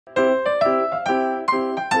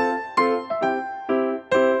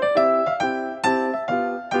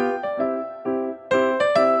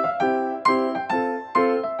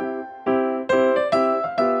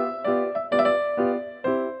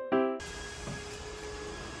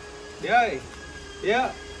Đi ơi. Đi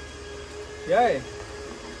ơi. Đi ơi.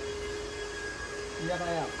 Đi ra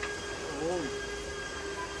đây à? Ôi.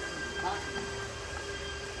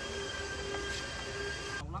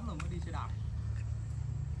 Lâu lắm rồi mới đi xe đạp.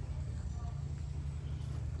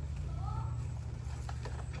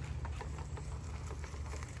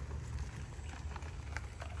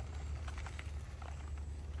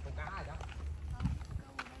 Con cá rồi đó.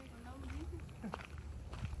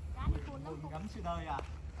 Cá đi khôn lắm không? Ngắm suy đời à?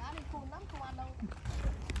 Cá đi khôn lắm không ăn đâu.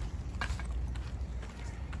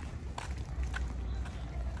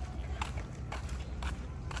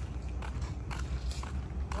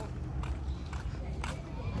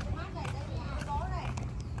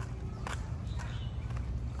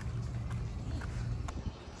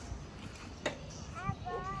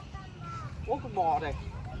 Ủa con bò này.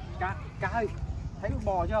 Cá ơi, thấy con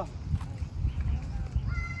bò chưa?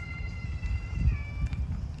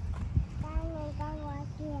 Con bò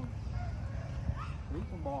kìa. Đấy,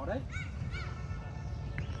 con bò đấy.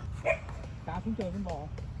 Cá xuống chơi con bò.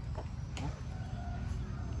 Hả?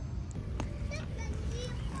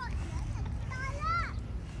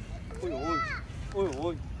 Ôi ôi, ôi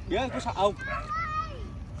ôi, Đĩa ơi, có sợ không?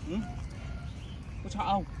 Ừ? Có sợ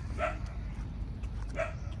không?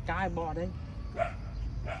 Cá hay bò đây?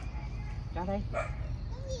 Cá đây.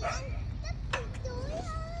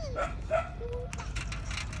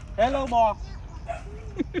 Hello bò.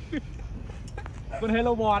 Con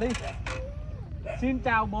hello bò đi. Xin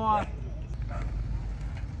chào bò.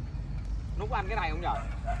 Nó có ăn cái này không nhở?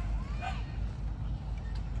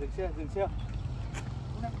 Dừng chưa, dừng chưa?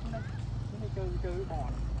 Xuống đây, xuống đây. Xuống đây chơi với bò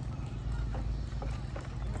này.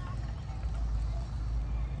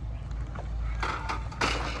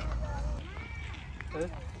 Ừ.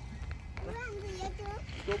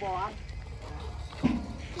 Cho bò ăn.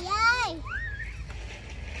 Chị ơi.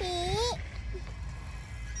 Chị.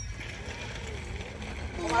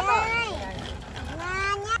 Chị ơi.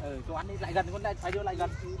 Ngoan nhá. Ừ, cho ăn đi, lại gần con đây, phải đưa lại gần.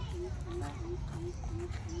 Này.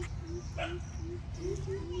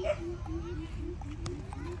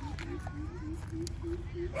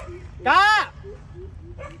 Cá!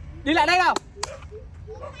 Đi lại đây nào.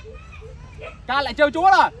 Cá lại trêu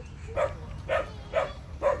chúa rồi.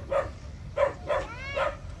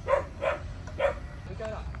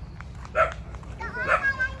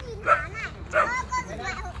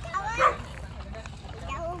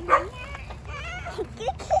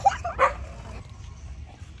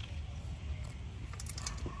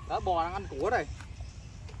 Đó, bò đang ăn củ đây.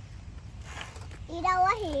 Đi đâu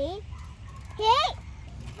á Hỉ? Hỉ.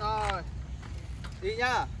 Rồi. Đi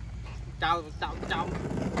nhá. Chào chào chào.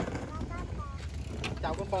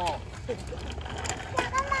 Chào con bò.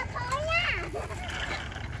 Chào con bò khói nha.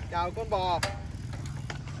 Chào con bò.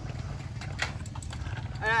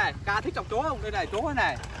 Đây này, Ca thích chọc chó không? Đây này, chó đây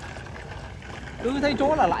này. Cứ thấy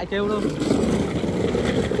chó là lại kêu luôn.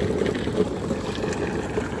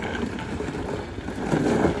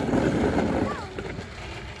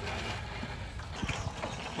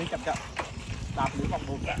 Đi chậm chậm. Đạp đến vòng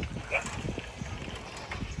một cả.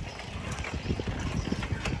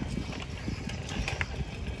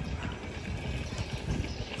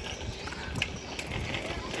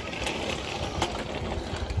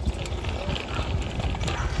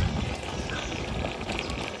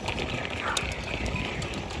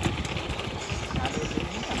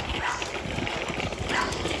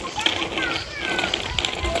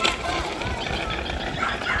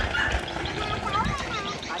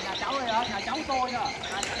 Nhà cháu tôi nè,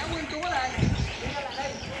 nhà cháu nguyên chúa đây. Đi ra lại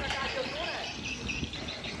đây, chúng ta ra chơi chúa này.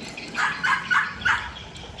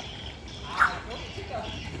 Chúa thích rồi.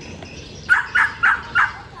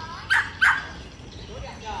 Chúa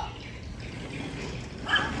đẹp chưa?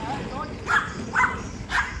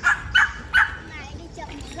 Này đi chậm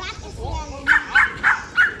rát cái xe này.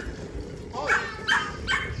 Thôi.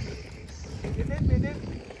 Đi tiếp, đi tiếp.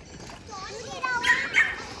 Con đi đâu á?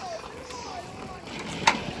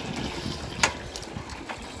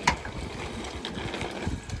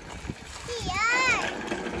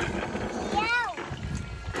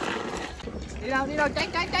 Đi đâu, cháy.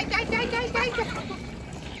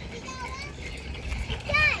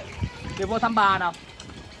 Đi vô thăm bà nào.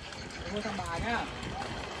 Đi vô thăm bà nhá.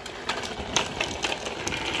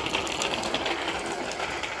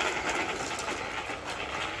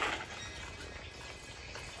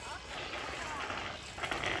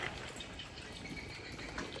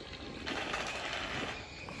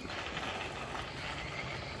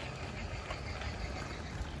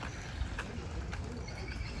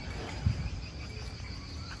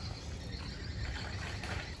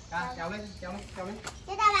 Chào lên. Chào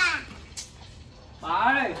bà. Bà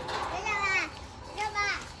ơi. Chào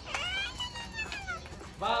bà.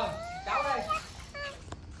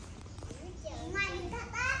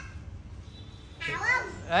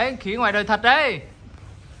 Đấy, khỉ ngoài đời thật đấy.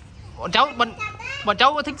 Bọn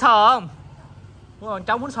cháu có thích sờ không? Bọn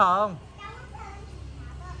cháu muốn sờ không?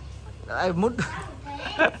 Đấy, muốn.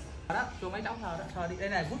 Đó, cho mấy cháu sờ đó, sờ đi. Đây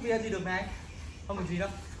này, hút bia đi được này. Không được gì đâu.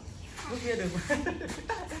 Hút bia được.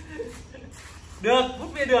 Được,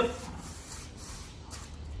 hút bia được.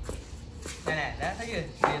 Này này, đấy, thấy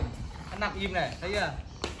chưa? Hiền. Nó nằm im này, thấy chưa?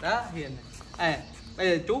 Đó, Hiền này. Ê, bây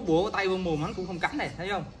giờ chú bố tay vô mồm hắn cũng không cắn này, thấy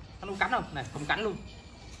không? Hắn không cắn không? Này, không cắn luôn.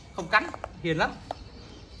 Không cắn, hiền lắm.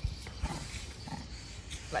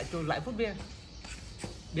 Lại phút bia.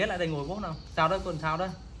 Biết lại đây ngồi bố nào. Sao đây, còn sao đây?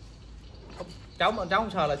 Bọn cháu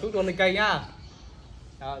không sợ là chú cho lên cây nhá.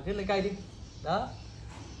 Rồi, lên cây đi. Đó.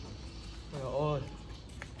 Ôi ôi.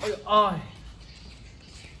 Ôi ôi.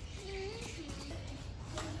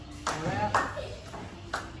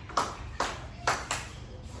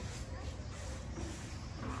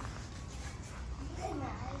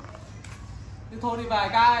 Đi thôi đi về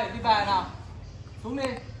Cai, đi về nào. Xuống đi.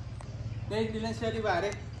 Đi lên xe đi về đi.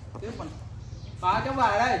 Tiếp mình. Bà cháu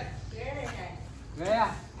về đây. Ghế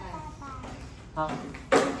à? Không.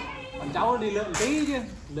 Còn cháu đi lượn tí chứ.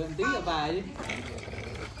 Lượn tí là về chứ.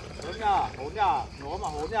 Hốn nhờ, nó mà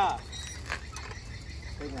hốn nhờ.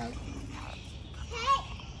 Đây nào.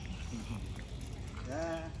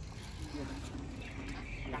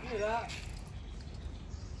 Cắn rồi đó.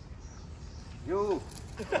 Vô.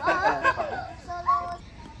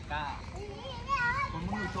 Ca. Con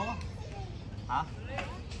muốn nuôi chó. Hả?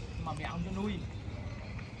 Mà mẹ không cho nuôi.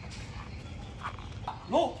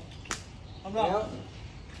 Ngủ. Không được.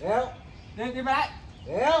 Đéo. Đi về đây.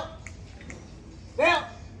 Đéo. Đéo.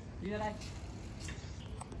 Đi ra đây.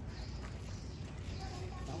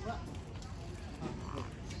 Đúng đó.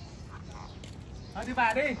 Thôi đi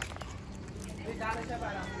về đi. Đi ra đây xe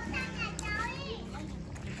về nào.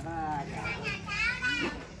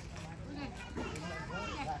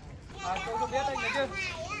 Tôi không biết đây nhớ chưa?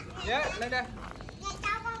 Nhớ, lên đây.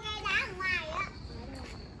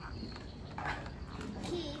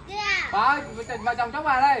 Bà chồng cháu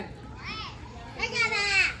về đây.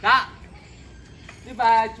 Dạ. Đi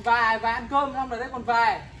về ăn cơm xong rồi đấy còn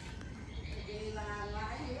về.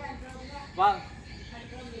 Vâng.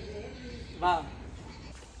 Vâng.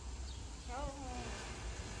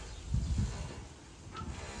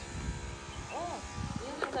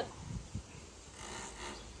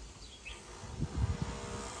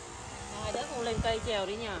 Hai đứa cùng lên cây trèo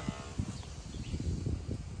đi nhờ.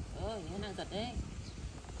 Nó đang giật đấy.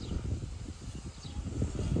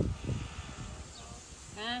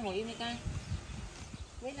 Ca, ngồi im đi Ca.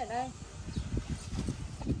 Biết là đây.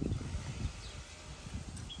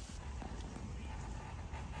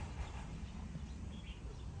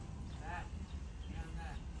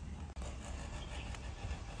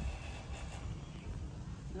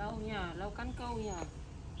 Lâu nhờ, lâu cắn câu nhờ.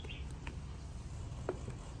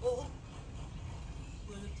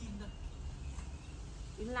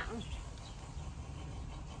 Im lặng.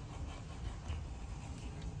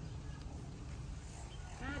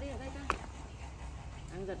 Ca đi ở đây Ca.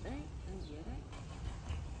 Đang giật đấy, đang dĩa đấy.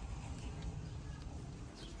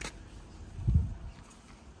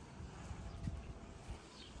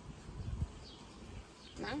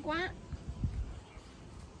 Nắng quá.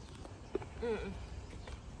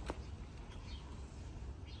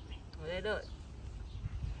 Ở đây đợi.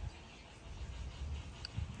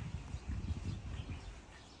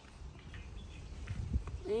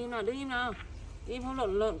 Đi im nào, đi im nào. Đi im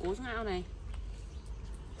không lợn cố xuống ao này.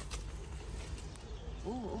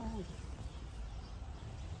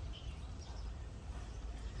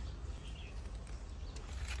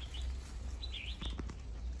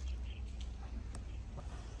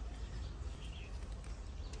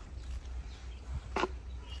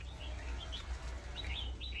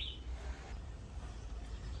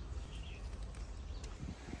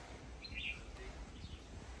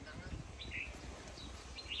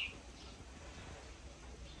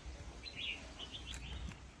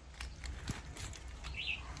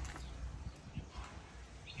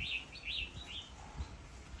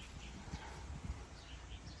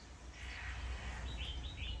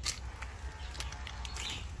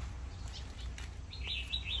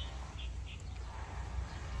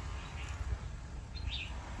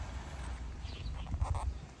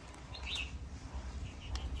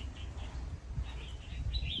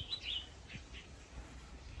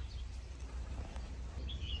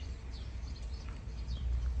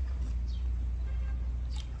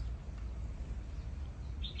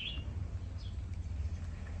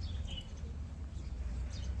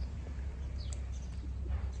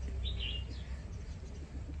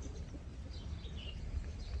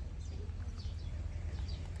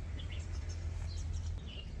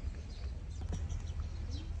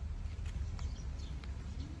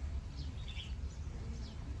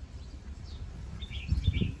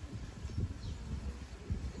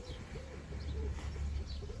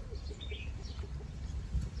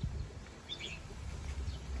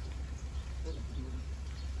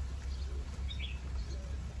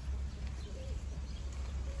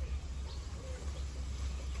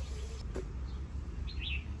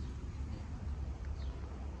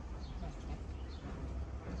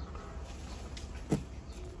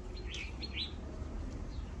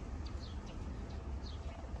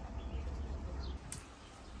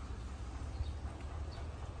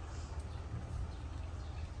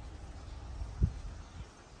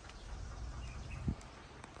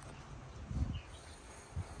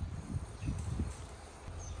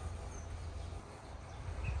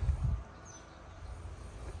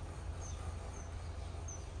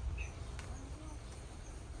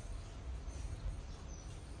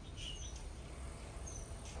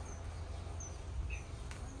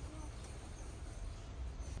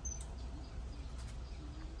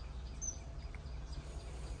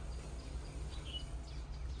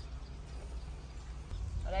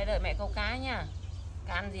 Đây đợi mẹ câu cá nha.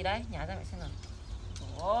 Cá ăn gì đấy? Nhả ra mẹ xem nào.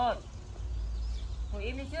 Ôi, ngồi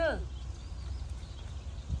im đi chứ.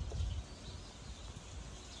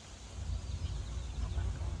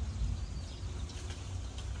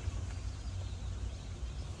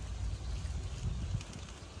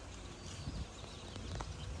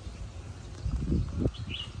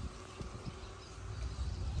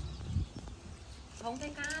 Không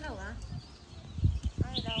thấy cá đâu hả?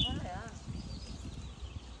 Ai đâu có đấy à?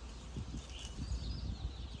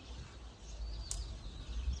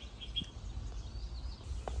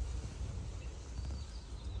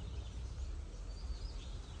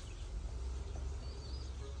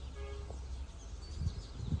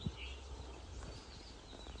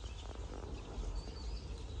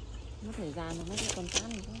 Mất thời gian rồi, mất cái con cá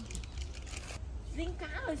này thôi. Dính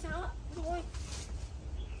cá rồi sao ạ? Thôi.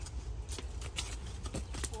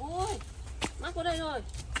 Ôi, mắc vào đây rồi.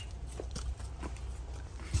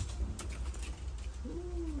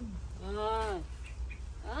 Rồi.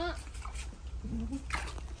 Đó.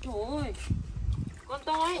 Trời ơi. Con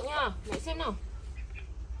to ấy nha, mẹ xem nào.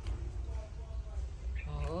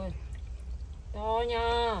 Trời ơi. To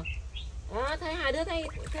nha. Đó, thấy hai đứa thấy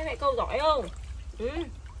mẹ câu giỏi không? Ừ.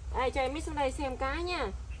 Đây cho em mít xuống đây xem cá nha.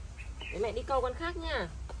 Để mẹ đi câu con khác nha.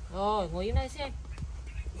 Rồi, ngồi im đây xem.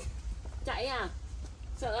 Chạy à?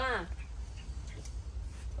 Sợ à?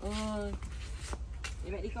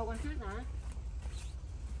 Để mẹ đi câu con khác đã.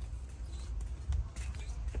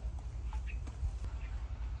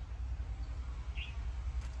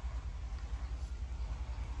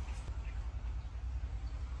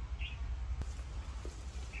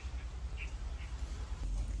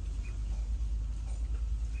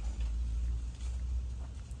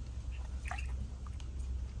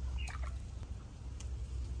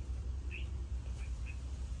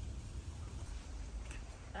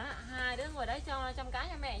 Đó, hai đứa ngồi đấy cho chăm cá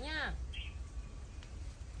cho mẹ nha.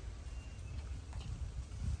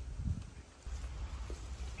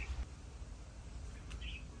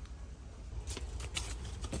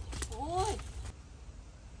 Ôi.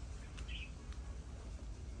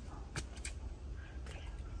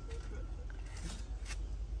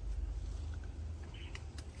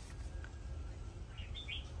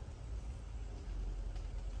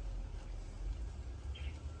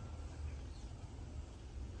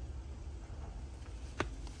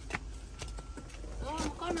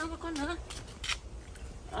 Một con nữa.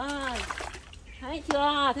 À, thấy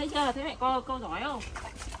chưa? Thấy mẹ câu giỏi không?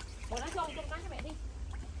 Một đã cho cá cho mẹ đi.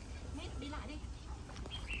 Mít đi lại đi.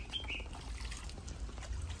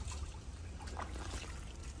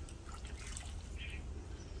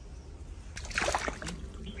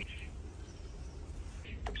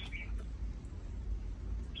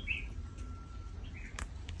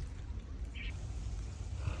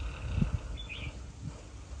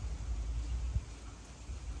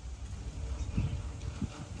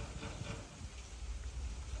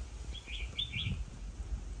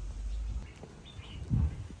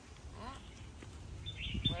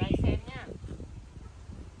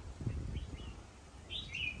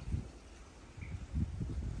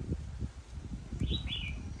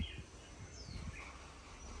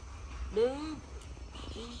 Đừng.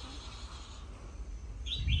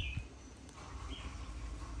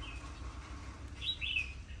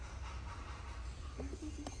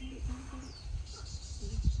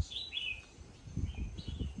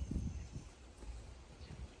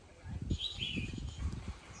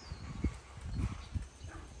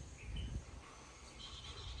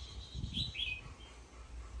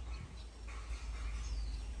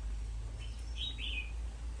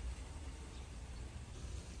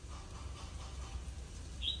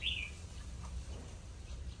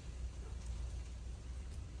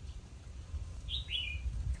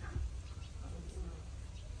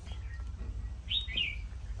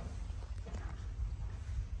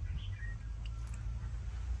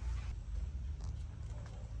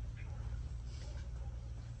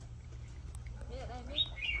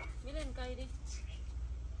 Mít lên cây đi.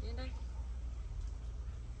 Lên đây.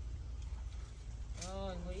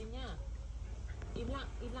 Rồi, ngồi im nhá. Im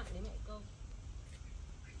lặng để mẹ câu.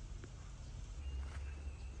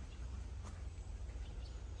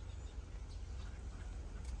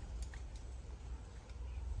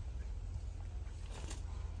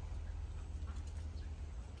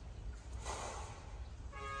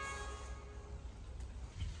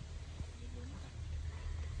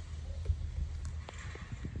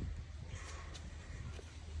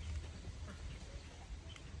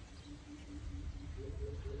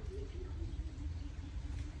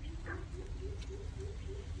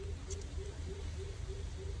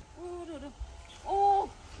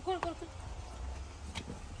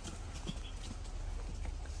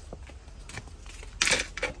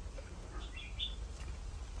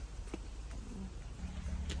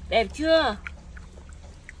 Đẹp chưa?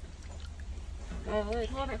 Trời ơi,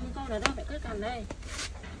 thôi mẹ không câu nữa đâu, mẹ cất cằm đây.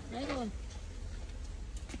 Đấy rồi.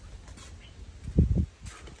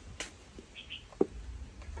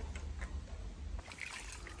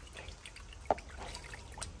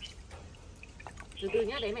 Từ từ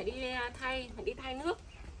nhá, để mẹ đi thay nước.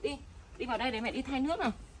 Đi vào đây để mẹ đi thay nước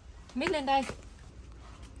nào. Mix lên đây.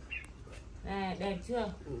 Này, đẹp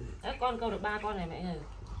chưa? Đấy, con câu được 3 con này mẹ ơi.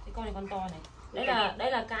 Cái con này con to này.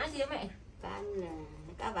 Đây là cá gì á mẹ? Cá là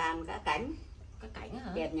cá vàng, cá cảnh. Cá cảnh á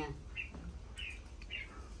hả? Đẹp nhỉ.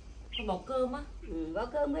 Con bỏ cơm á? Ừ, có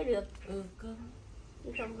cơm mới được. Ừ, cơm.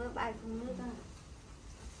 Chứ không có bay không nước á.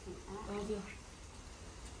 Chưa?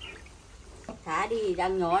 Thả đi,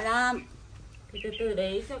 đang nhỏ lắm. Thì từ từ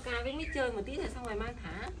đấy cho Ca với Mít chơi một tí rồi xong rồi mang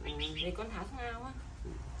thả. Để con thả xuống ao á.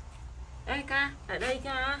 Đây Ca, ở đây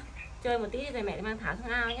cho chơi một tí rồi mẹ mang thả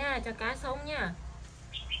xuống ao nhá, cho cá sống nhá.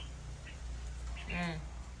 À.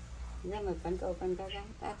 Ra mà con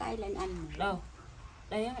cá cái lên ăn. Đâu?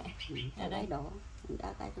 Đây á mẹ. Ở đây đỏ,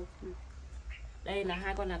 cá cái thôi. Đây là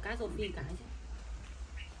 2 con là cá rô phi cả chứ.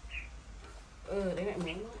 Đấy mẹ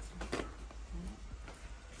muốn nữa.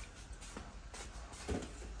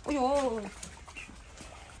 Ôi dồi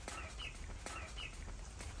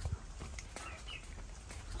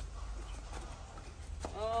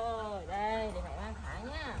ôi. Đây để mẹ mang thả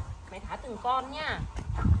nhá. Mẹ thả từng con nhá.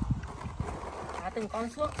 Thả từng con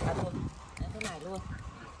xuống là được. Đấy, thế này luôn.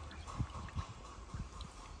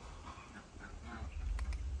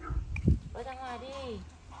 Bơi ra ngoài đi.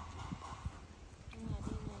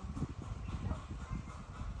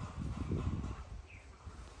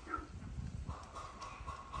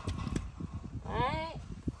 Đấy.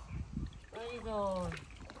 Bơi đi rồi.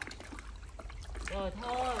 Rồi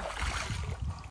thôi.